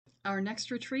Our next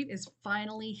retreat is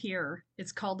finally here.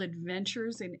 It's called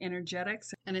Adventures in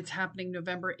Energetics, and it's happening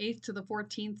November 8th to the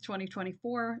 14th,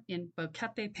 2024 in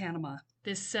Boquete, Panama.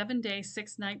 This 7-day,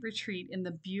 6-night retreat in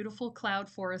the beautiful cloud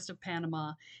forest of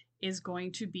Panama is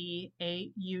going to be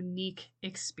a unique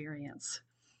experience.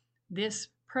 This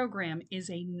program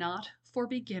is a not for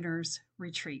beginners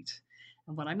retreat.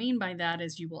 And what I mean by that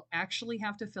is you will actually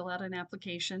have to fill out an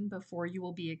application before you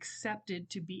will be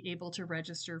accepted to be able to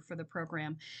register for the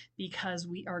program, because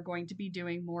we are going to be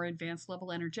doing more advanced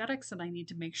level energetics, and I need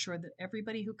to make sure that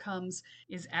everybody who comes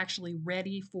is actually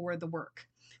ready for the work.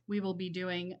 We will be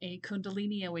doing a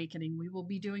Kundalini awakening. We will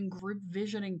be doing group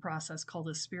visioning process called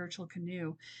a spiritual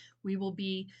canoe. We will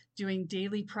be doing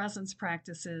daily presence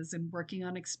practices and working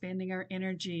on expanding our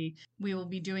energy. We will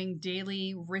be doing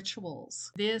daily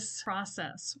rituals. This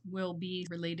process will be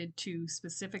related to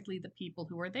specifically the people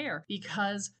who are there,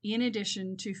 because in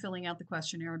addition to filling out the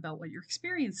questionnaire about what your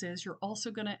experience is, you're also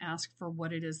going to ask for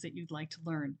what it is that you'd like to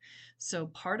learn. So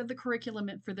part of the curriculum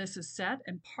for this is set,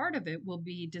 and part of it will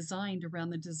be designed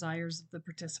around the desires of the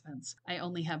participants. I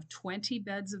only have 20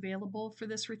 beds available for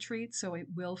this retreat, so it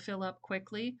will fill up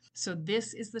quickly. So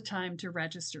this is the time to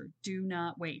register. Do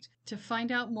not wait. To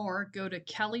find out more, go to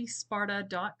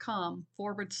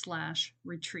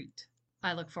kellysparta.com/retreat.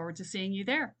 I look forward to seeing you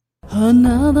there.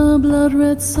 Another blood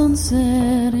red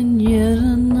sunset and yet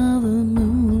another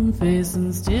moon phase,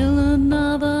 and still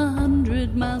another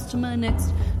 100 miles to my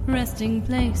next resting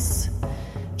place.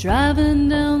 Driving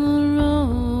down the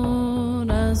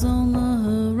road, eyes on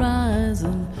the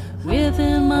horizon.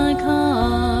 Within my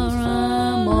car,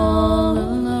 I'm all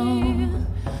alone,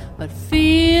 but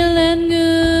feeling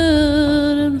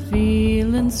good and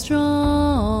feeling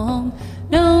strong,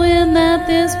 knowing that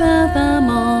this path I'm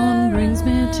on brings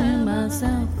me to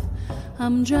myself.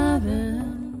 I'm driving.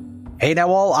 Hey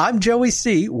now all, I'm Joey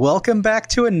C. Welcome back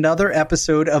to another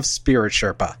episode of Spirit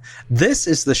Sherpa. This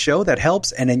is the show that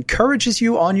helps and encourages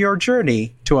you on your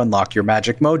journey to unlock your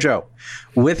magic mojo.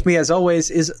 With me as always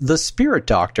is the Spirit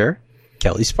Doctor,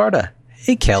 Kelly Sparta.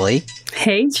 Hey Kelly.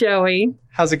 Hey Joey.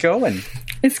 How's it going?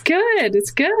 It's good.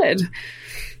 It's good.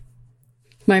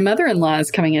 My mother-in-law is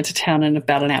coming into town in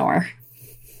about an hour.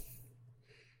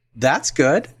 That's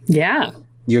good. Yeah.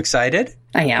 You excited?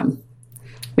 I am.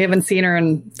 We haven't seen her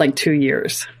in like 2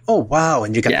 years. Oh, wow.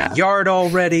 And you got the yard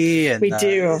already. And we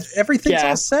do. Everything's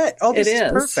all set. Oh, this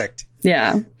is perfect.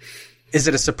 Yeah. Is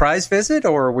it a surprise visit,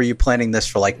 or were you planning this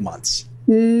for like months?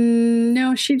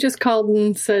 No, she just called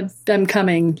and said, I'm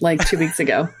coming like 2 weeks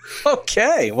ago.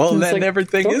 Okay. Well, then like,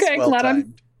 everything is well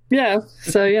timed. Yeah.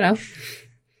 So, you know.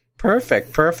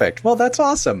 Perfect. Well, that's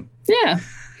awesome. Yeah.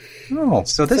 Oh,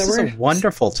 so this is a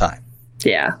wonderful time.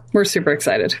 Yeah, we're super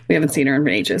excited. We haven't seen her in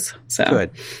ages. So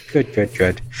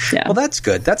Good. Yeah. Well, that's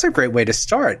good. That's a great way to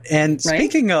start. And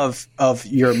speaking of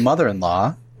your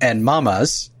mother-in-law and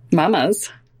mamas,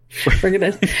 we're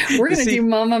gonna do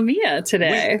Mamma Mia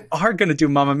today. We are gonna do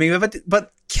Mamma Mia,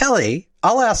 but Kelly,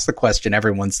 I'll ask the question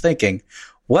everyone's thinking: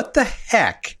 what the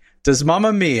heck does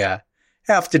Mamma Mia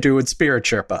have to do with Spirit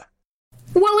Sherpa?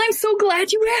 Well, I'm so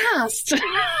glad you asked.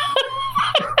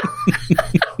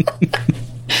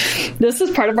 This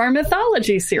is part of our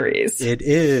Mythology series. It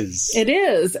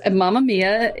is. And Mamma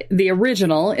Mia, the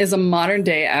original, is a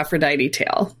modern-day Aphrodite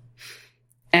tale.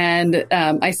 And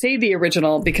I say the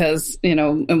original because, you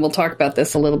know, and we'll talk about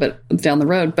this a little bit down the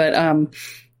road, but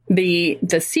the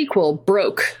sequel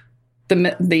broke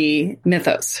the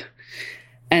mythos.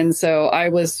 And so I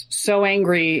was so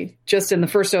angry just in the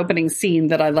first opening scene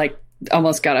that I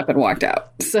almost got up and walked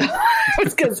out. So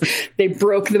it's because they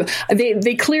broke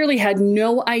they clearly had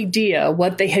no idea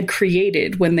what they had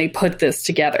created when they put this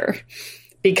together,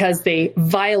 because they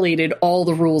violated all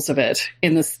the rules of it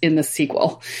in the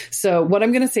sequel. So what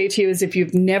I'm going to say to you is, if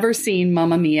you've never seen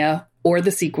Mamma Mia or the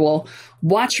sequel,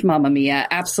 watch Mamma Mia.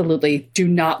 Absolutely do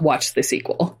not watch the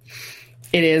sequel.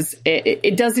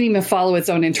 It doesn't even follow its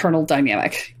own internal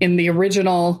dynamic. In the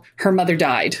original, her mother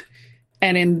died.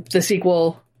 And in the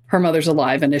sequel, her mother's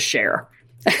alive and is Cher.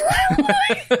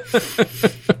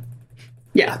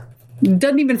 Yeah.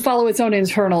 Doesn't even follow its own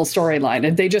internal storyline.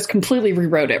 And they just completely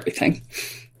rewrote everything.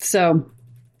 So,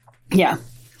 yeah.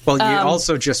 Well, you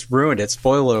also just ruined it.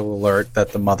 Spoiler alert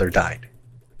that the mother died.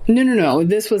 No.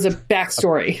 This was a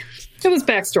backstory. It was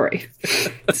backstory.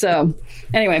 So,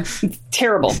 anyway,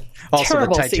 terrible. Also,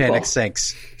 terrible the Titanic sequel.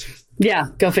 sinks. Yeah,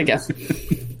 go figure.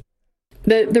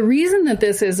 The reason that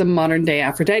this is a modern day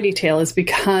Aphrodite tale is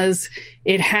because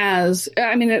it has,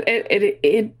 I mean,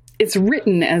 it's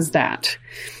written as that.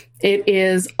 It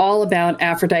is all about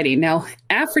Aphrodite. Now,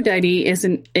 Aphrodite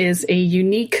is a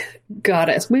unique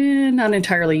goddess. Well, not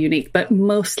entirely unique, but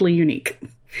mostly unique.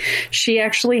 She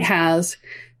actually has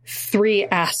 3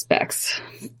 aspects.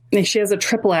 She has a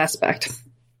triple aspect.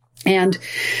 And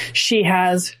she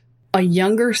has a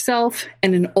younger self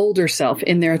and an older self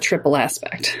in their triple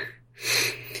aspect.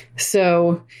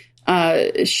 So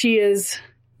she is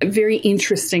very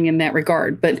interesting in that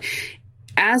regard. But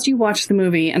as you watch the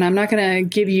movie, and I'm not going to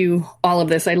give you all of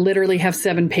this, I literally have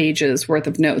 7 pages worth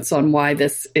of notes on why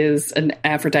this is an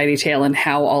Aphrodite tale and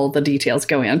how all the details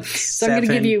go in. So I'm going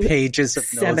to give you 7 pages of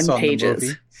notes on the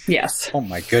movie. Yes. Oh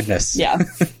my goodness. Yeah.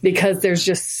 Because there's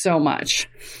just so much.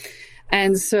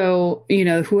 And so,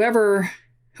 whoever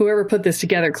put this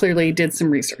together clearly did some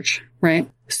research,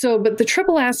 right? So, but the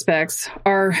triple aspects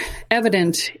are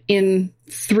evident in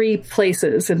 3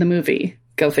 places in the movie.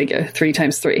 Go figure, 3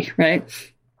 times 3, right?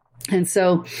 And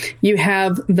so you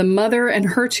have the mother and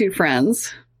her 2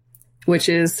 friends, which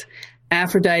is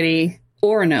Aphrodite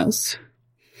Ouranos.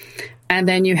 And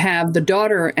then you have the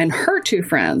daughter and her 2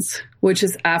 friends, which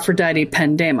is Aphrodite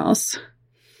Pandemos.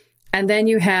 And then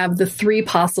you have the 3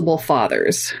 possible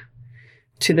fathers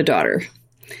to the daughter.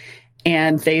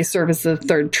 And they serve as the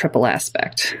 3rd triple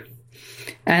aspect.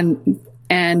 And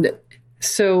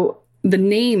so the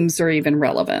names are even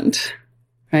relevant,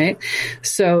 right?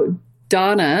 So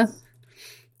Dana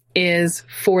is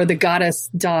for the goddess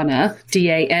Dana,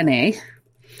 D-A-N-A,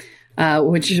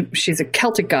 which she's a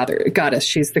Celtic goddess.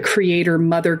 She's the creator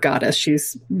mother goddess.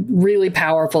 She's really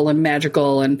powerful and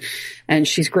magical, and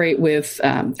she's great with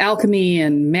alchemy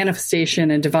and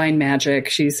manifestation and divine magic.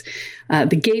 She's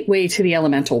the gateway to the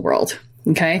elemental world.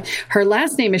 Okay. Her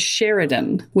last name is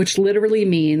Sheridan, which literally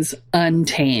means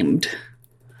untamed.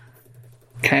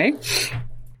 Okay.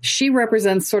 She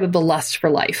represents sort of the lust for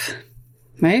life,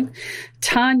 right?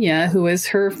 Tanya, who is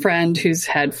her friend who's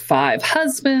had 5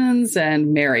 husbands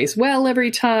and marries well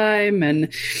every time.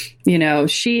 And,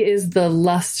 she is the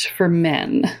lust for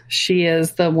men. She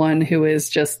is the one who is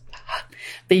just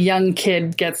the young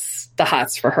kid gets the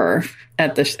hots for her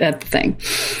at the thing.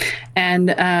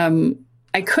 And,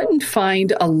 I couldn't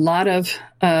find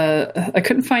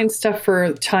stuff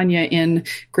for Tanya in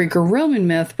Greek or Roman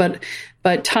myth, but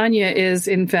Tanya is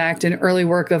in fact an early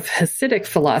work of Hasidic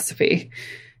philosophy.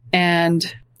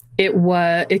 And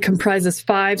it comprises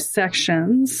 5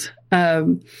 sections.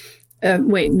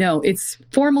 Its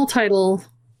formal title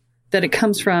that it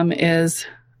comes from is,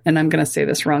 and I'm going to say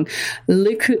this wrong,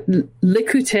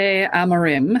 Likutei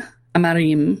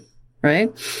Amarim, right?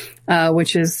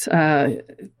 Which is a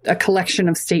collection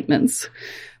of statements,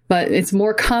 but it's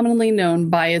more commonly known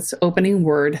by its opening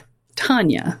word,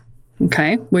 Tanya,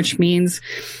 okay, which means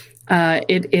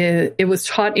it was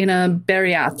taught in a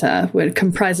Beriata, which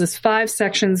comprises 5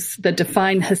 sections that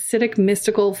define Hasidic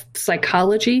mystical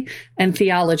psychology and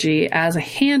theology as a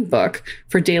handbook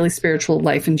for daily spiritual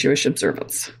life and Jewish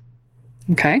observance.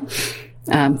 Okay,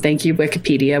 thank you,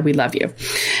 Wikipedia. We love you.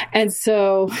 And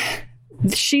so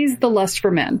she's the lust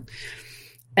for men.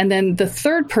 And then the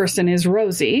 3rd person is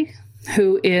Rosie,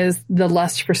 who is the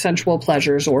lust for sensual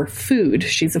pleasures or food.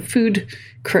 She's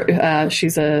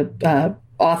she's a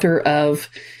author of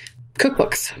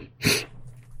cookbooks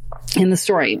in the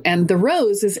story. And the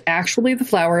rose is actually the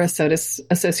flower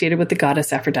associated with the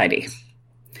goddess Aphrodite.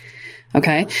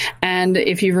 Okay. And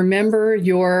if you remember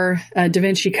your Da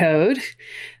Vinci Code,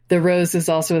 the rose is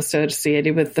also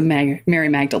associated with the Mary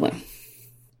Magdalene.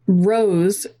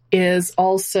 Rose is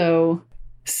also,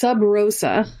 sub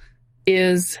rosa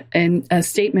is a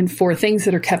statement for things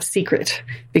that are kept secret,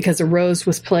 because a rose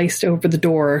was placed over the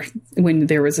door when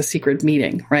there was a secret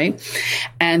meeting, right?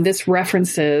 And this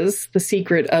references the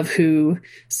secret of who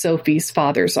Sophie's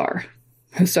father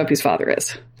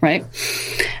is, right?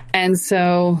 And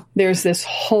so there's this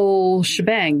whole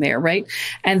shebang there, right?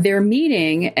 And they're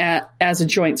meeting as a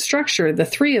joint structure, the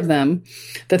 3 of them.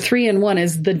 The 3 in 1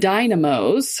 is the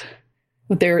Dynamos.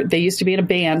 They used to be in a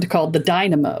band called the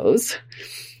Dynamos.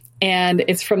 And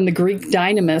it's from the Greek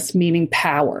dynamis, meaning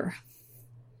power.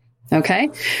 Okay?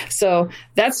 So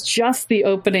that's just the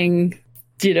opening,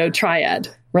 triad,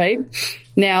 right?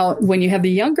 Now, when you have the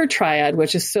younger triad,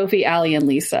 which is Sophie, Ali, and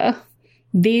Lisa,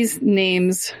 these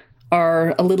names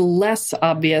are a little less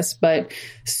obvious, but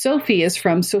Sophie is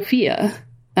from Sophia,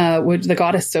 the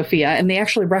goddess Sophia, and they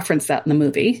actually reference that in the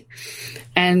movie.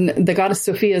 And the goddess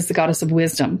Sophia is the goddess of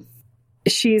wisdom.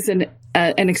 She's an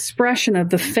expression of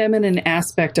the feminine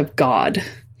aspect of God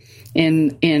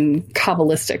in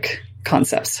Kabbalistic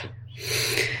concepts.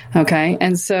 Okay.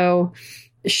 And so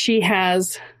she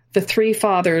has the 3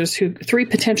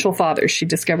 potential fathers. She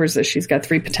discovers that she's got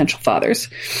 3 potential fathers.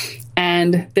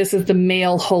 And this is the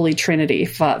male Holy Trinity,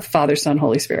 Father, Son,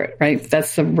 Holy Spirit, right?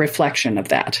 That's the reflection of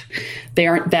that. They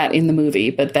aren't that in the movie,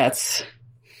 but that's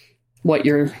what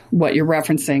you're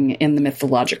referencing in the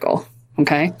mythological.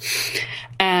 Okay.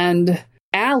 And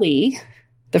Allie,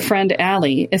 the friend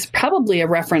Allie, is probably a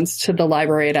reference to the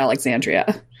library at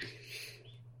Alexandria.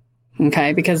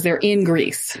 Okay. Because they're in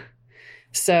Greece.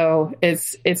 So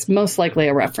it's most likely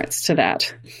a reference to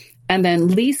that. And then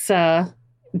Lisa,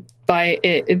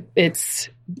 it's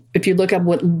if you look up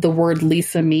what the word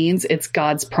Lisa means, it's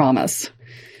God's promise,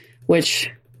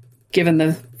 which, given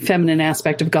the feminine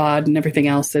aspect of God and everything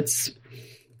else, it's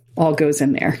all goes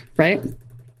in there, right?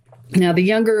 Now, the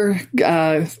younger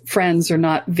friends are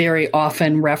not very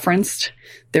often referenced.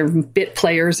 They're bit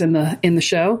players in the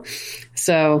show.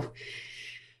 So,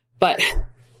 but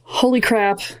holy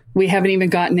crap, we haven't even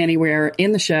gotten anywhere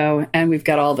in the show, and we've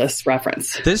got all this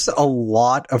reference. There's a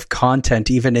lot of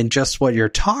content, even in just what you're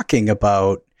talking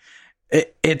about.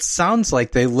 It sounds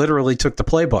like they literally took the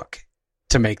playbook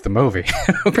to make the movie.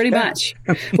 Okay. Pretty much,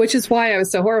 which is why I was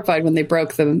so horrified when they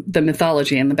broke the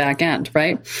mythology in the back end,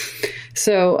 right?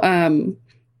 So,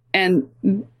 and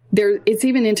it's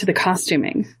even into the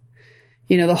costuming.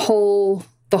 You know, the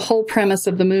whole premise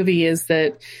of the movie is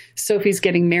that Sophie's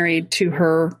getting married to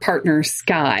her partner,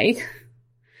 Sky.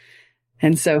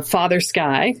 And so Father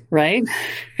Sky, right?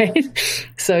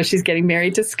 So she's getting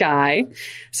married to Sky.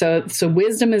 So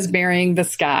Wisdom is marrying the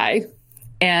Sky.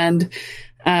 And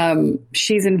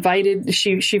she's invited,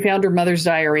 she found her mother's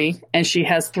diary, and she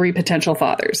has 3 potential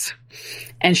fathers.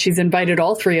 And she's invited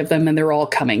all 3 of them, and they're all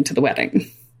coming to the wedding.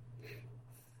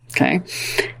 Okay.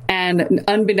 And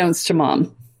unbeknownst to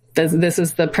Mom, this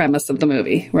is the premise of the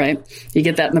movie, right? You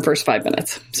get that in the first 5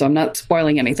 minutes. So I'm not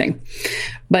spoiling anything.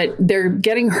 But they're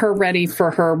getting her ready for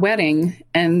her wedding,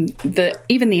 and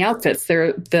even the outfits,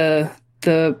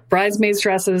 the bridesmaids'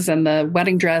 dresses and the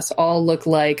wedding dress all look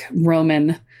like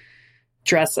Roman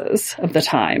dresses of the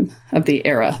time, of the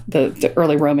era, the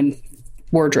early Roman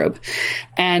wardrobe.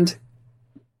 And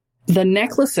the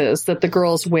necklaces that the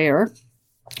girls wear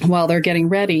while they're getting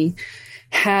ready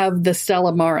have the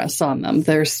Stella Maris on them.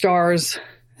 They're stars.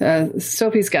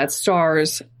 Sophie's got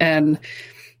stars, and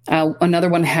another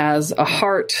one has a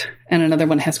heart, and another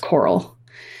one has coral.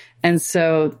 And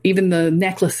so even the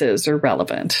necklaces are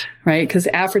relevant, right? Because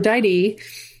Aphrodite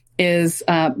is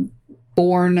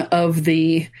born of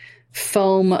the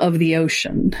foam of the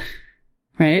ocean,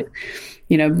 right?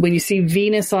 You know, when you see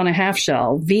Venus on a half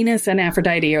shell, Venus and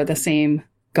Aphrodite are the same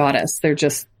goddess. They're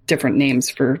just different names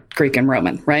for Greek and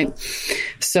Roman, right?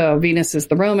 So Venus is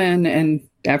the Roman and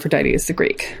Aphrodite is the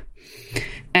Greek.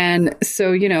 And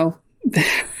so, you know, we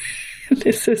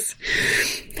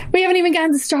haven't even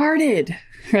gotten started,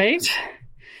 right?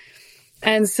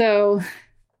 And so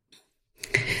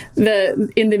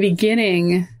in the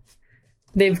beginning,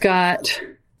 they've got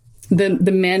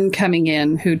the men coming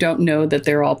in who don't know that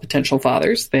they're all potential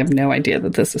fathers. They have no idea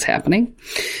that this is happening.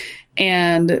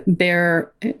 And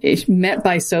they're met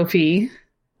by Sophie,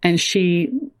 and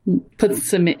she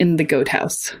puts them in the goat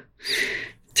house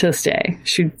to stay.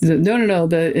 No,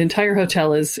 the entire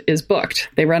hotel is booked.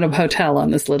 They run a hotel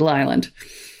on this little island.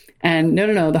 And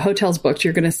no, the hotel's booked.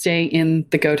 You're going to stay in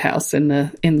the goat house, in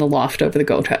the loft over the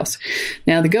goat house.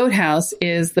 Now, the goat house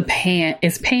is Pan,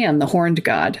 the horned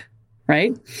god,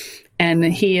 right? And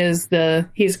he's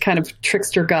kind of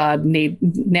trickster god,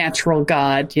 natural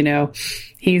god, you know.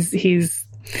 He's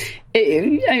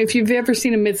if you've ever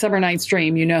seen A Midsummer Night's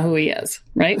Dream, you know who he is,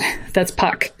 right? That's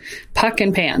Puck. Puck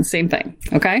and Pan, same thing,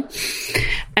 okay?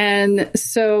 And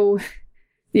so,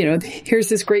 you know, here's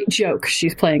this great joke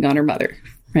she's playing on her mother,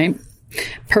 right?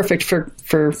 Perfect for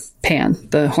Pan,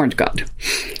 the horned god.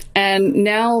 And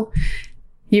now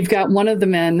you've got one of the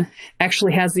men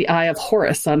actually has the Eye of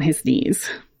Horus on his knees.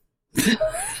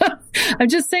 I'm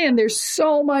just saying there's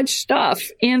so much stuff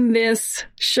in this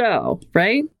show,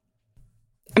 right?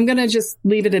 I'm going to just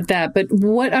leave it at that. But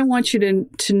what I want you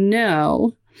to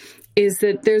know is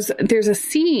that there's a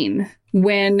scene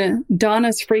when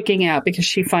Donna's freaking out because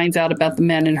she finds out about the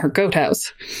men in her goat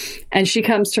house, and she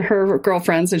comes to her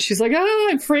girlfriends and she's like, "Oh,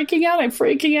 I'm freaking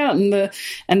out."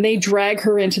 And they drag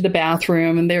her into the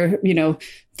bathroom, and they're, you know,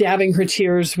 dabbing her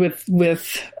tears with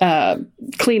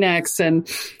Kleenex, and,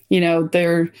 you know,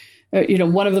 they're, you know,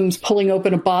 one of them's pulling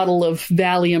open a bottle of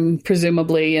Valium,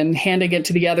 presumably, and handing it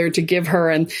to the other to give her.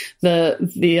 And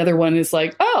the other one is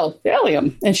like, "Oh,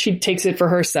 Valium." And she takes it for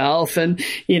herself. And,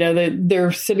 you know,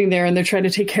 they're sitting there and they're trying to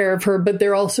take care of her, but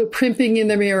they're also primping in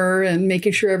the mirror and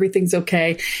making sure everything's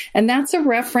okay. And that's a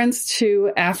reference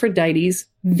to Aphrodite's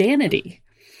vanity.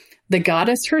 The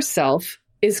goddess herself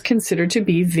is considered to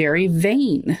be very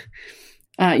vain.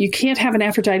 You can't have an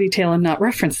Aphrodite tale and not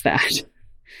reference that.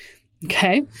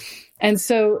 Okay. And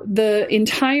so the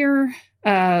entire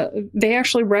they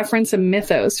actually reference a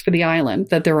mythos for the island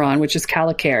that they're on, which is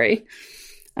Calicari,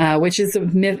 which is a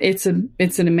myth. It's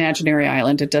an imaginary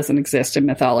island. It doesn't exist in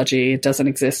mythology. It doesn't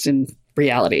exist in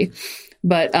reality.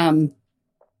 But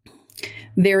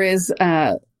there is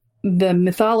the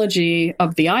mythology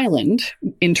of the island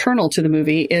internal to the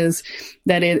movie is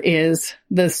that it is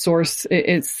the source.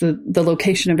 It's the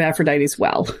location of Aphrodite's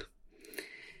well.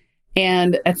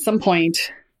 And at some point,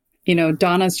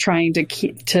 Donna's trying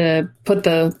to put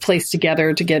the place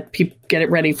together to get it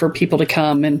ready for people to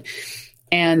come.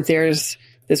 And there's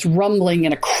this rumbling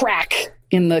and a crack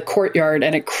in the courtyard,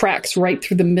 and it cracks right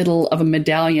through the middle of a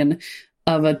medallion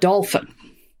of a dolphin.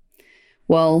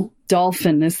 Well,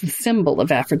 dolphin is the symbol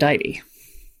of Aphrodite.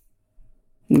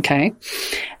 Okay.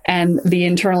 And the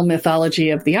internal mythology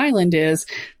of the island is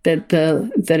that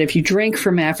if you drink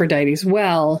from Aphrodite's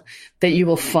well, that you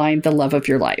will find the love of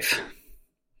your life.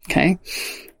 Okay.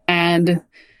 And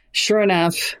sure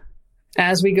enough,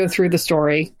 as we go through the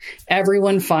story,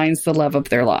 everyone finds the love of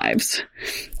their lives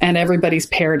and everybody's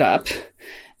paired up,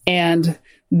 and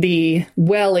the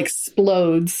well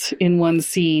explodes in one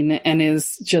scene and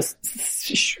is just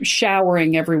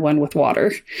showering everyone with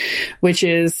water, which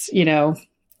is,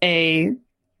 a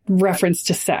reference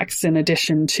to sex in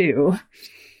addition to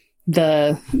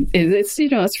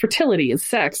it's fertility, it's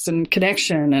sex and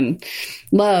connection and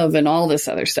love and all this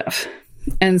other stuff.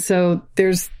 And so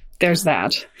there's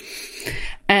that.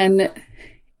 And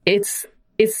it's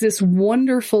this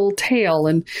wonderful tale.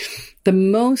 And the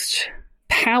most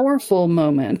powerful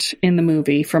moment in the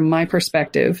movie, from my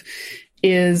perspective,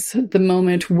 is the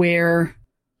moment where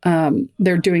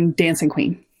they're doing Dancing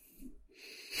Queen.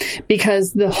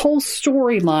 Because the whole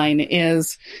storyline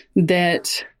is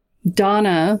that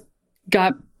Donna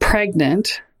got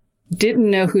pregnant, didn't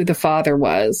know who the father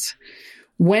was,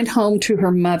 went home to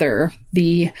her mother,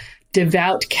 the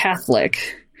devout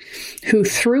Catholic, who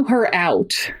threw her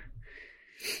out,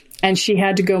 and she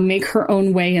had to go make her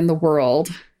own way in the world.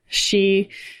 She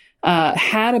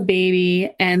had a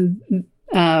baby, and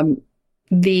a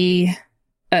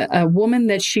woman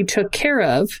that she took care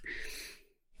of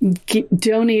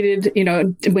donated,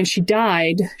 when she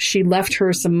died, she left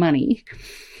her some money.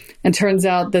 And turns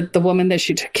out that the woman that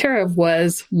she took care of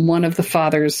was one of the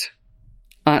father's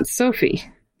Aunt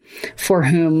Sophia, for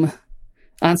whom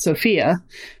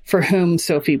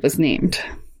Sophie was named.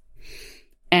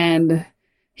 And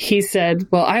he said,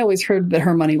 well, I always heard that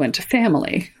her money went to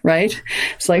family, right?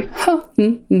 It's like,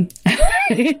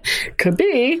 could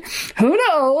be. Who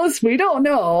knows? We don't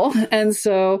know. And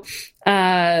so,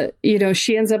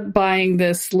 she ends up buying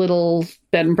this little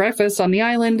bed and breakfast on the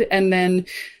island, and then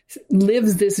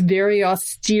lives this very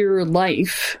austere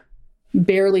life,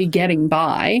 barely getting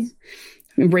by,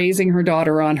 raising her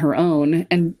daughter on her own.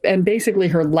 And basically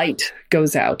her light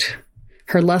goes out.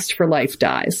 Her lust for life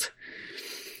dies.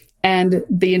 And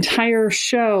the entire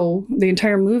show, the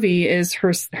entire movie is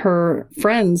her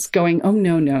friends going, oh,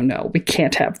 no, we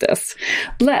can't have this.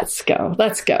 Let's go.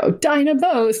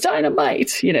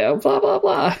 Dynamite, blah, blah,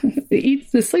 blah.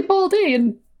 Sleep all day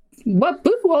and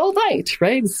boo all night,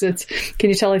 right? It's can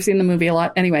you tell I've seen the movie a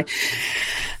lot? Anyway,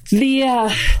 the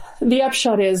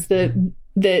upshot is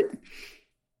that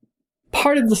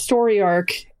part of the story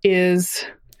arc is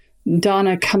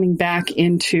Donna coming back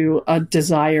into a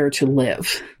desire to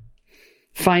live,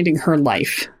 finding her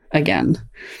life again.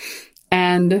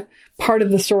 And part of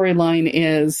the storyline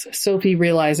is Sophie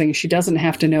realizing she doesn't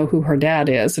have to know who her dad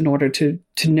is in order to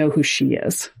know who she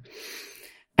is,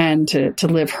 and to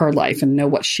live her life and know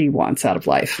what she wants out of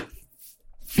life.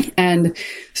 And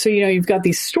so, you've got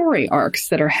these story arcs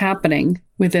that are happening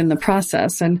within the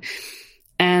process. And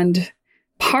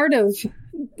part of,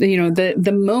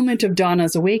 the moment of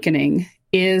Donna's awakening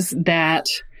is that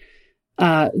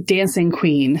Dancing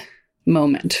Queen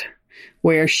moment,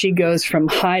 where she goes from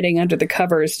hiding under the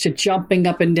covers to jumping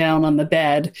up and down on the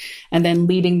bed, and then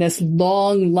leading this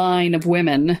long line of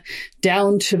women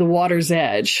down to the water's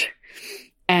edge.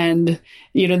 And,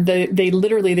 they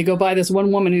literally go by this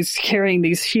one woman who's carrying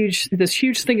this huge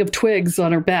thing of twigs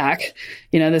on her back,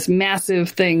 this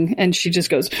massive thing. And she just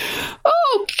goes,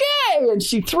 okay. And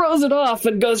she throws it off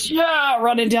and goes, yeah,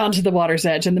 running down to the water's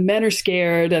edge. And the men are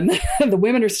scared, and the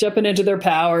women are stepping into their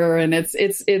power. And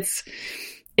it's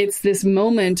this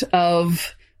moment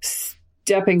of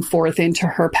stepping forth into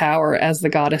her power as the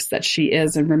goddess that she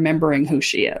is, and remembering who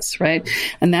she is, right?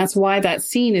 And that's why that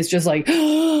scene is just like,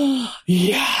 oh,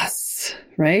 yes,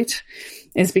 right?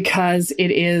 It's because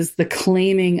it is the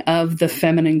claiming of the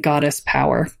feminine goddess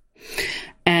power.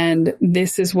 And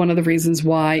this is one of the reasons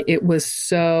why it was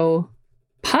so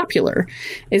popular,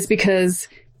 is because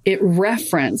it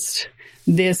referenced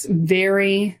this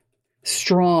very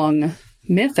strong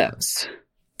mythos,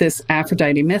 this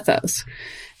Aphrodite mythos.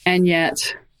 And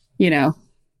yet,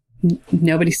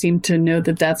 nobody seemed to know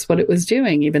that that's what it was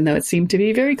doing, even though it seemed to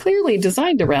be very clearly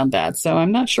designed around that. So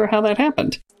I'm not sure how that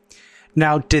happened.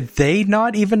 Now, did they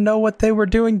not even know what they were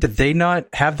doing? Did they not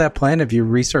have that plan? Have you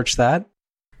researched that?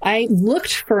 I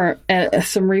looked for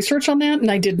some research on that,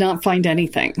 and I did not find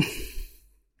anything.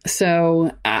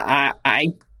 So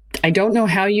I don't know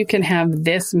how you can have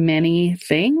this many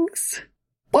things,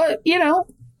 but,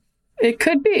 it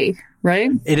could be, right?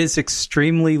 It is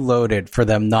extremely loaded for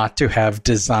them not to have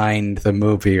designed the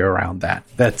movie around that.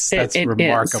 That's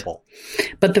remarkable. Is.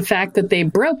 But the fact that they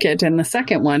broke it in the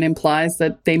second one implies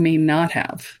that they may not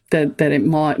have, that it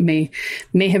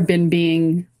may have been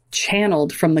being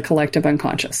channeled from the collective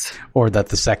unconscious. Or that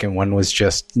the second one was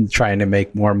just trying to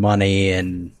make more money.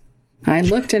 And I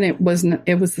looked, and it was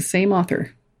the same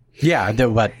author. Yeah,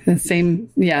 the same.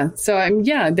 Yeah. So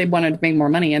they wanted to make more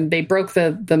money, and they broke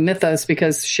the mythos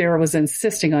because Cher was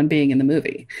insisting on being in the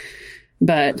movie.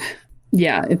 But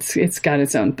yeah, it's got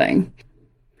its own thing.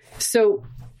 So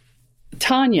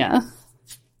Tanya,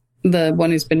 the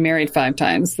one who's been married 5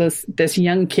 times, this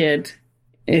young kid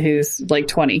who's like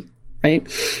 20, right,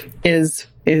 is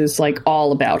like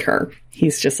all about her.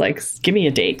 He's just like, give me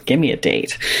a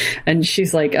date. And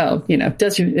she's like, oh,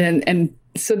 and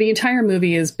so the entire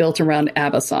movie is built around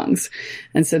ABBA songs.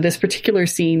 And so this particular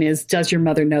scene is, does your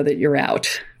mother know that you're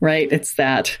out? Right? It's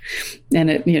that.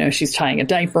 And she's tying a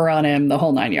diaper on him, the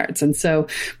whole 9 yards. And so,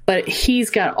 but he's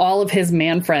got all of his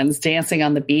man friends dancing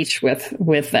on the beach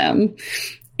with them.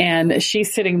 And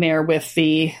she's sitting there with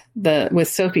with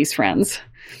Sophie's friends.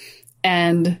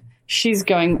 And she's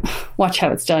going, watch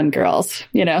how it's done, girls,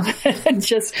 and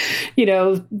just,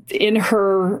 in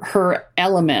her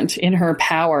element, in her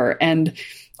power. And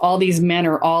all these men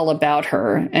are all about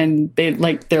her, and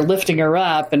they're lifting her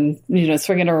up and,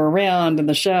 swinging her around in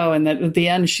the show. And at the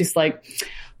end, she's like,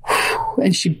 whew,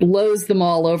 and she blows them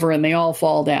all over and they all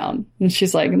fall down. And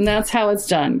she's like, and that's how it's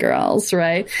done, girls.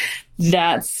 Right.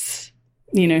 That's,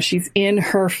 she's in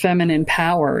her feminine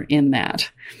power in that.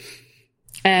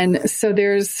 And so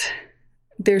there's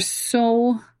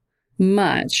so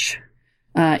much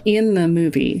in the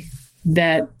movie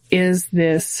that is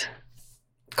this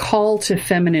call to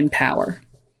feminine power,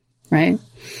 right?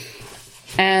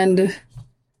 And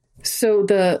so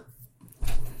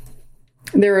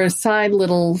there are side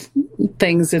little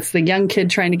things. It's the young kid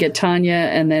trying to get Tanya,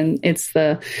 and then it's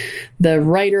the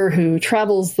writer who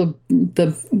travels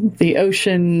the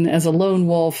ocean as a lone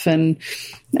wolf, and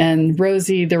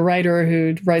Rosie, the writer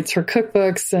who writes her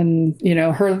cookbooks, and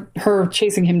her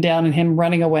chasing him down and him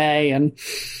running away, and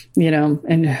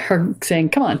and her saying,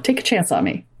 "Come on, take a chance on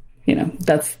me."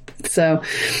 That's so.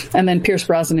 And then Pierce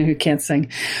Brosnan, who can't sing,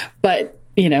 but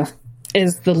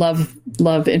is the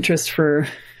love interest for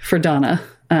Donna,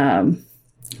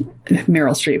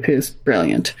 Meryl Streep, who's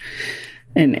brilliant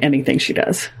in anything she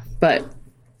does. But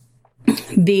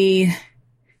the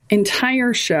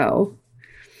entire show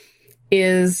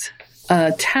is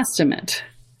a testament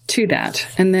to that.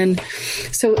 And then,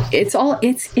 so it's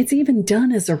even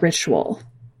done as a ritual.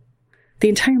 The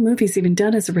entire movie is even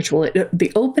done as a ritual.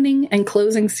 The opening and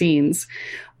closing scenes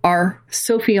are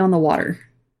Sophie on the water,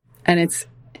 and it's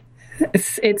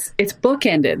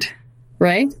bookended,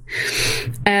 right?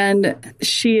 And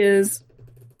she is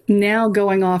now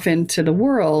going off into the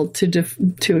world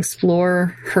to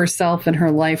explore herself and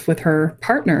her life with her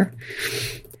partner.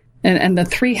 And the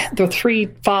three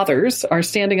fathers are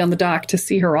standing on the dock to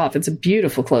see her off. It's a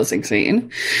beautiful closing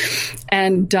scene.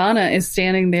 And Donna is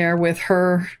standing there with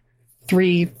her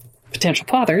 3 potential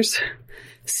fathers,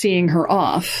 seeing her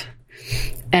off.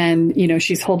 And,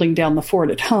 she's holding down the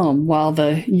fort at home while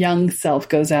the young self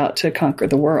goes out to conquer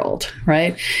the world,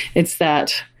 right? It's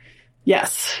that,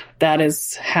 yes, that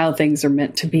is how things are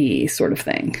meant to be sort of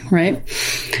thing, right?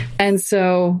 And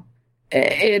so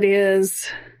it is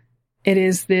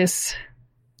this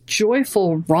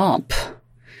joyful romp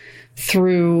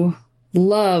through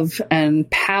love and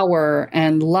power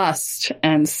and lust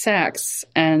and sex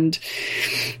and,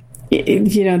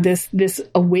 this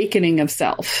awakening of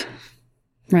self.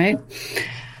 Right?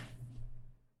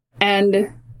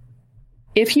 And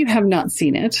if you have not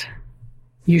seen it,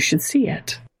 you should see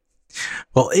it.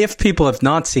 Well, if people have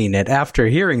not seen it, after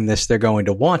hearing this, they're going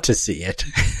to want to see it.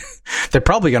 They're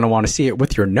probably going to want to see it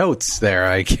with your notes there,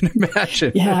 I can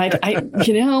imagine. Yeah,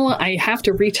 I have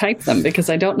to retype them because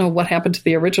I don't know what happened to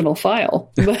the original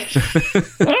file.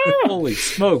 Holy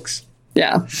smokes.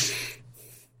 Yeah.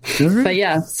 Mm-hmm. But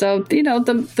yeah, so, you know,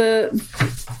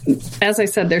 as I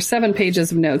said, there's 7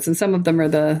 pages of notes, and some of them are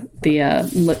the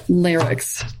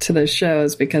lyrics to the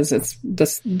shows because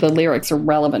the lyrics are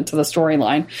relevant to the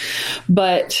storyline.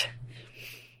 But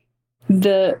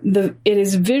it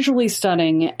is visually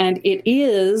stunning, and it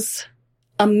is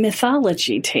a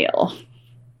mythology tale,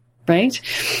 right?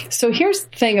 So here's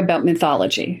the thing about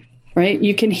mythology, right?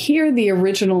 You can hear the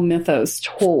original mythos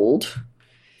told,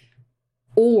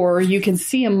 or you can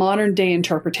see a modern day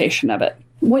interpretation of it.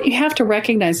 What you have to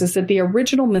recognize is that the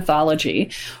original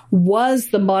mythology was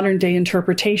the modern day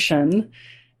interpretation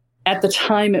at the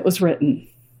time it was written.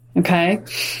 Okay.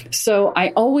 So I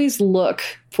always look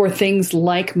for things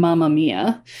like Mamma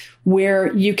Mia,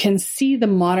 where you can see the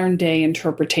modern day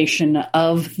interpretation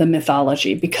of the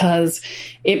mythology, because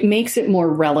it makes it more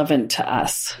relevant to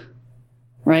us,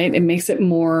 right? It makes it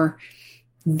more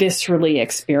viscerally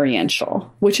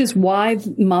experiential, which is why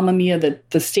Mamma Mia,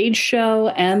 the stage show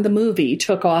and the movie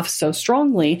took off so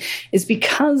strongly, is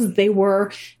because they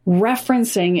were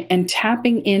referencing and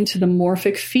tapping into the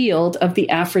morphic field of the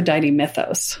Aphrodite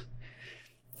mythos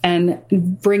and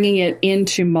bringing it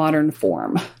into modern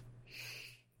form.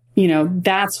 You know,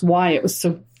 that's why it was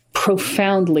so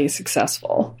profoundly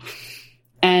successful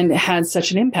and had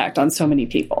such an impact on so many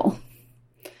people.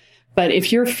 But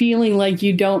if you're feeling like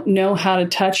you don't know how to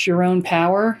touch your own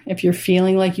power, if you're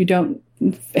feeling like you don't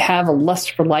have a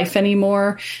lust for life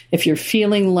anymore, if you're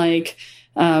feeling like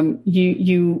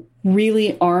you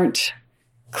really aren't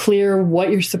clear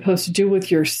what you're supposed to do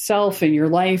with yourself and your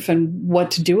life and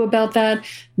what to do about that,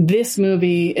 this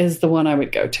movie is the one I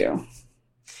would go to.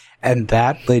 And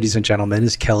that, ladies and gentlemen,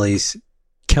 is Kelly's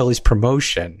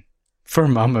promotion for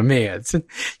Mamma Mia.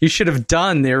 You should have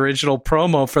done the original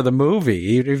promo for the movie.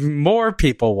 You'd have more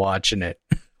people watching it.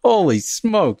 Holy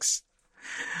smokes.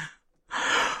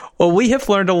 Well, we have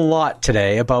learned a lot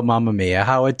today about Mamma Mia,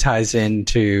 how it ties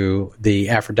into the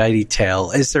Aphrodite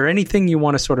tale. Is there anything you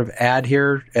want to sort of add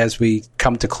here as we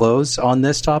come to close on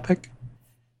this topic?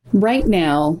 Right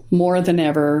now, more than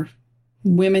ever,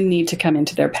 women need to come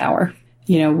into their power.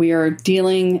 You know, we are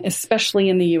dealing, especially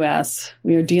in the U.S.,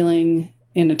 we are dealing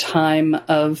in a time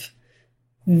of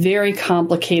very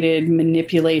complicated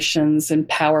manipulations and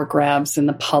power grabs in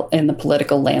the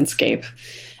political landscape.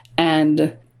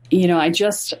 And, you know,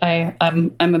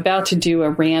 I'm about to do a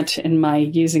rant in my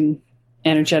Using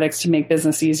Energetics to Make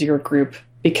Business Easier group,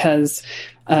 because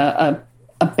a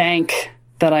bank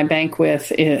that I bank with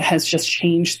has just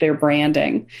changed their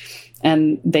branding,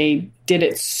 and they did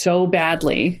it so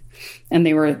badly. And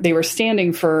they were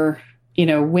standing for, you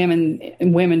know,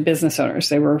 women business owners.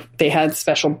 They had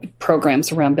special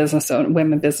programs around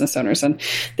women business owners, and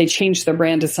they changed their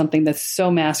brand to something that's so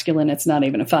masculine it's not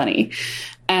even funny.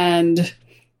 And,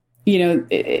 you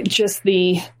know, just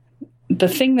the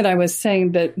thing that I was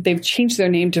saying, that they've changed their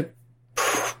name to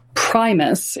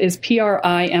Primus, is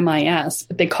Primis,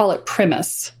 but they call it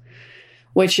Primus,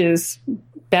 which is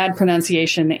bad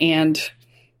pronunciation, and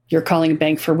you're calling a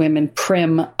bank for women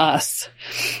Prim Us.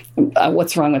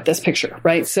 What's wrong with this picture,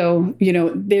 right? So, you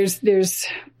know, there's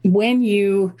when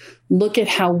you look at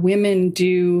how women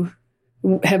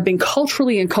have been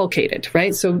culturally inculcated,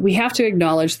 right? So we have to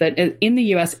acknowledge that in the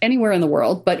U.S., anywhere in the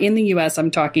world, but in the U.S.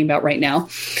 I'm talking about right now,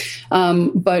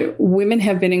 but women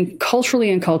have been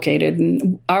culturally inculcated,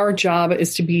 and our job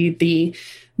is to be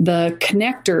the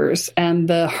connectors and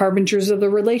the harbingers of the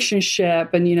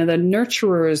relationship, and, you know, the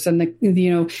nurturers, and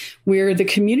we're the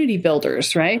community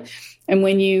builders, right? And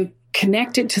when you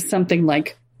connect it to something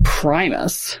like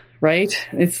Primus, right?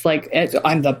 It's like,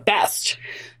 I'm the best.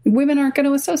 Women aren't going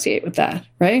to associate with that,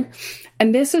 right?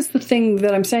 And this is the thing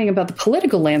that I'm saying about the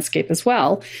political landscape as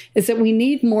well, is that we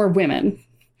need more women.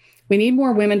 We need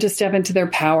more women to step into their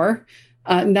power,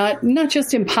 not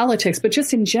just in politics, but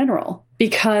just in general,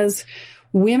 because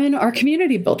women are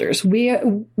community builders.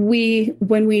 When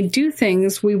we do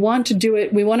things, we want to do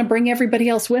it. We want to bring everybody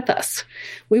else with us.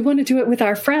 We want to do it with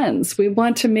our friends. We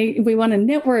want to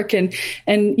network, and,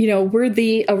 you know, we're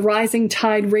a rising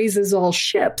tide raises all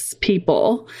ships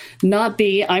people, not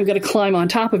I'm going to climb on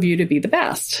top of you to be the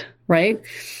best, right?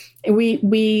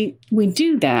 We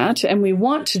do that, and we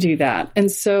want to do that. And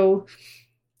so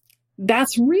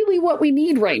that's really what we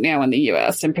need right now in the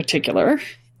U.S. in particular,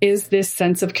 is this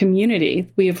sense of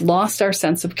community. We have lost our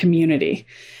sense of community.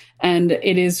 And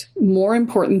it is more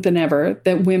important than ever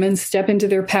that women step into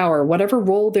their power, whatever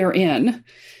role they're in.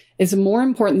 Is more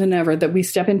important than ever that we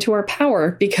step into our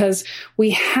power, because we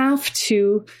have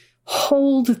to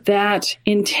hold that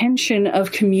intention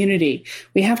of community.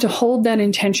 We have to hold that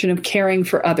intention of caring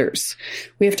for others.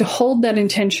 We have to hold that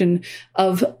intention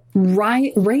of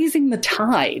raising the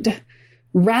tide,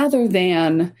 rather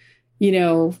than,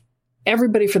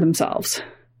 everybody for themselves.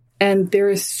 And there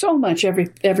is so much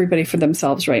everybody for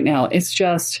themselves right now.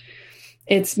 It's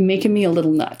making me a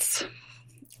little nuts.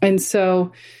 And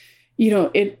so,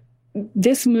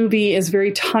 this movie is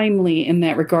very timely in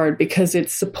that regard because it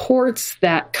supports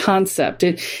that concept.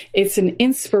 It's an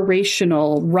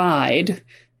inspirational ride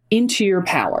into your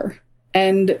power.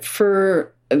 And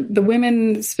for the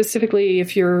women specifically,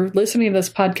 if you're listening to this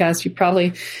podcast, you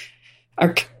probably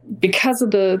are, because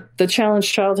of the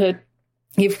challenged childhood,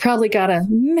 you've probably got a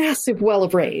massive well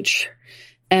of rage.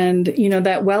 And,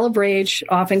 that well of rage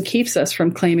often keeps us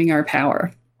from claiming our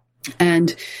power.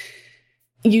 And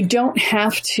you don't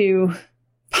have to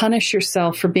punish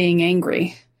yourself for being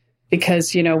angry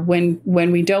because, when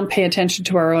we don't pay attention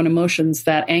to our own emotions,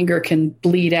 that anger can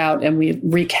bleed out and we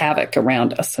wreak havoc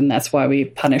around us. And that's why we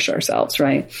punish ourselves,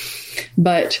 right?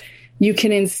 But you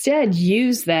can instead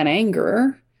use that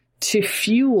anger to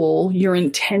fuel your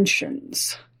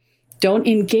intentions. Don't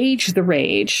engage the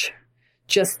rage,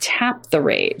 just tap the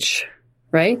rage,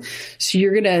 right? So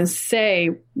you're going to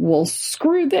say, well,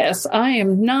 screw this. I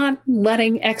am not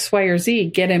letting X, Y, or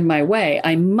Z get in my way.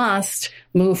 I must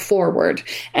move forward.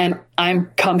 And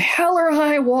I'm come hell or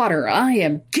high water. I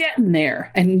am getting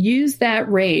there. And use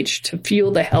that rage to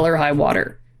fuel the hell or high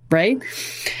water, right?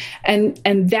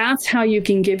 And that's how you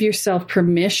can give yourself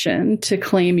permission to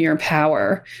claim your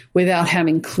power without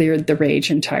having cleared the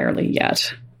rage entirely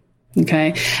yet.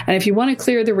 Okay. And if you want to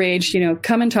clear the rage,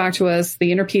 come and talk to us.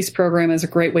 The Inner Peace program is a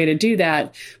great way to do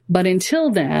that. But until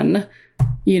then,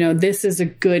 this is a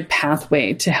good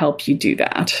pathway to help you do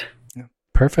that.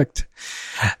 Perfect.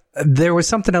 There was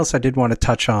something else I did want to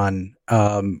touch on,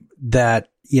 that,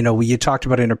 you talked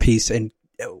about Inner Peace, and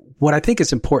what I think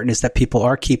is important is that people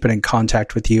are keeping in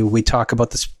contact with you. We talk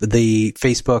about the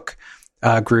Facebook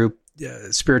group,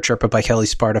 Spirit Sherpa by Kelly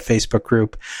Sparta Facebook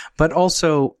group, but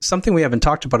also something we haven't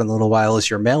talked about in a little while is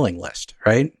your mailing list,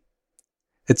 right?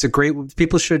 It's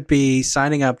people should be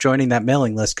signing up, joining that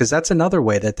mailing list, because that's another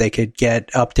way that they could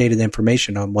get updated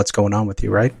information on what's going on with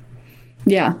you, right?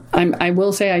 Yeah, I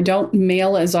will say I don't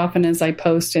mail as often as I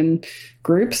post in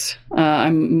groups.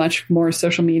 I'm much more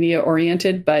social media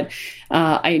oriented, but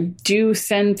I do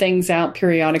send things out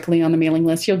periodically on the mailing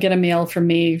list. You'll get a mail from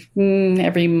me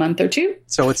every month or two.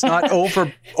 So it's not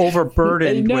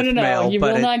overburdened with mail. You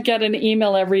will not get an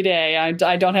email every day.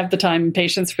 I don't have the time and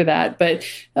patience for that. But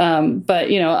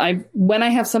when I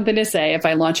have something to say, if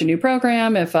I launch a new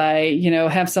program, if I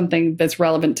have something that's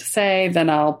relevant to say, then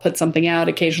I'll put something out.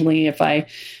 Occasionally, if I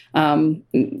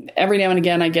every now and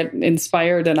again I get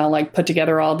inspired and I'll put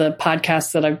together all the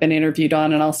podcasts that I've been interviewed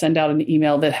on, and I'll send out an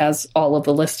email that has all of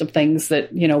the list of things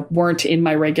that weren't in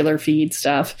my regular feed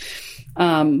stuff.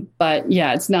 But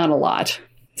yeah, it's not a lot.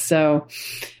 So,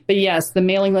 but yes, the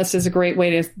mailing list is a great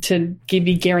way to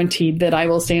be guaranteed that I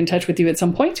will stay in touch with you at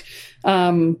some point.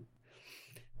 The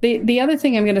other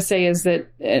thing I'm going to say is that,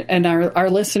 and our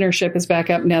listenership is back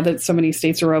up now that so many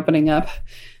states are opening up.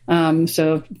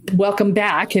 So welcome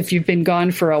back if you've been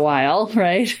gone for a while,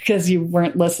 right? Because you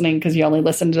weren't listening because you only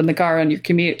listened in the car on your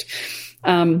commute.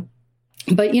 But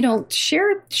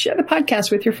share the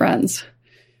podcast with your friends.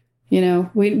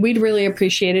 We'd really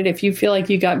appreciate it if you feel like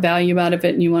you got value out of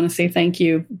it and you want to say thank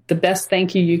you. The best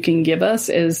thank you can give us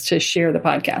is to share the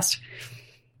podcast.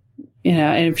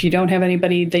 And if you don't have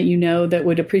anybody that that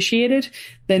would appreciate it,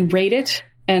 then rate it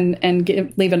and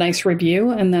leave a nice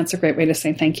review. And that's a great way to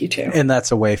say thank you too. And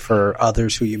that's a way for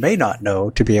others who you may not know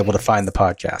to be able to find the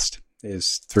podcast,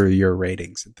 is through your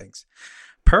ratings and things.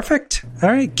 Perfect. All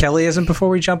right. Kelly, isn't before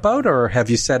we jump out, or have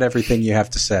you said everything you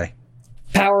have to say?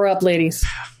 Power up, ladies.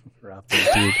 Power up,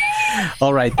 indeed.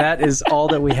 All right. That is all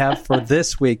that we have for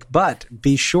this week. But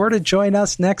be sure to join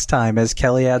us next time as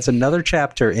Kelly adds another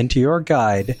chapter into your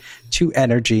guide to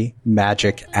energy,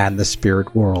 magic, and the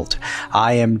spirit world.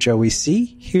 I am Joey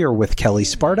C., here with Kelly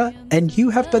Sparta, and you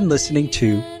have been listening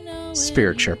to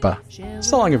Spirit Sherpa.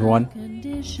 So long, everyone.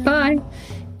 Bye.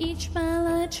 Each mile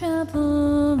I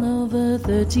travel over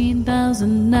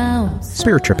 13,000 now.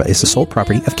 Spirit Sherpa is the sole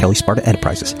property of Kelly Sparta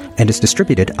Enterprises and is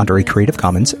distributed under a Creative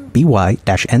Commons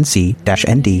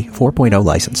BY-NC-ND 4.0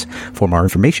 license. For more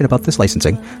information about this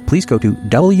licensing, please go to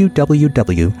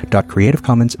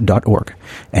www.creativecommons.org.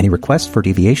 Any requests for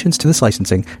deviations to this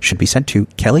licensing should be sent to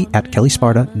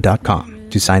kelly@kellysparta.com.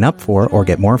 To sign up for or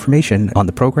get more information on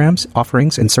the programs,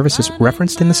 offerings, and services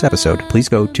referenced in this episode, please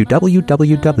go to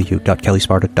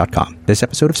www.kellysparta.com. This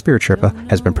episode of Spirit Sherpa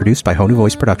has been produced by Honu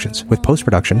Voice Productions, with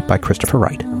post-production by Christopher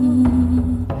Wright.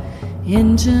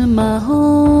 Into my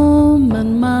home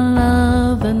and my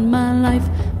love and my life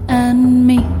and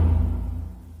me.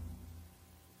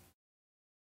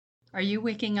 Are you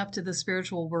waking up to the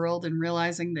spiritual world and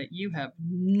realizing that you have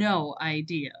no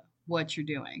idea what you're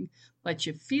doing, but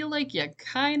you feel like you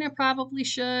kind of probably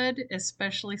should,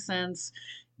 especially since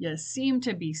you seem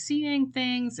to be seeing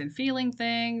things and feeling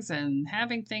things and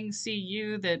having things see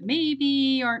you that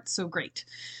maybe aren't so great,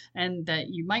 and that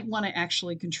you might want to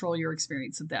actually control your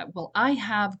experience of that? Well, I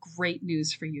have great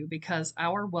news for you, because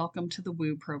our Welcome to the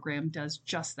Woo program does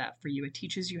just that for you. It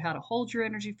teaches you how to hold your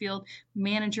energy field,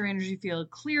 manage your energy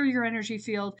field, clear your energy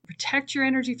field, protect your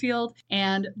energy field,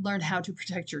 and learn how to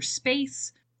protect your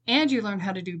space. And you learn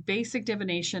how to do basic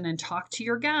divination and talk to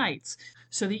your guides,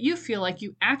 so that you feel like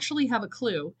you actually have a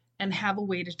clue and have a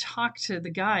way to talk to the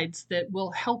guides that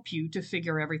will help you to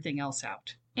figure everything else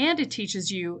out. And it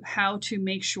teaches you how to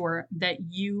make sure that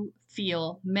you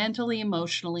feel mentally,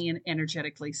 emotionally, and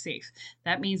energetically safe.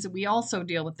 That means that we also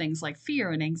deal with things like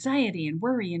fear and anxiety and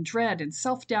worry and dread and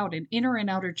self-doubt and inner and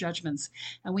outer judgments.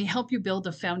 And we help you build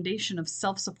a foundation of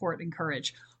self-support and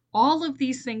courage. All of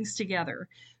these things together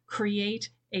create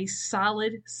a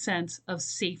solid sense of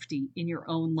safety in your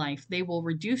own life. They will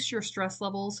reduce your stress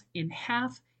levels in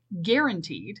half,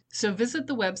 guaranteed. So visit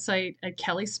the website at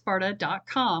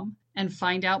kellysparta.com and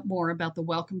find out more about the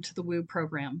Welcome to the Woo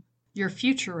program. Your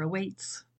future awaits.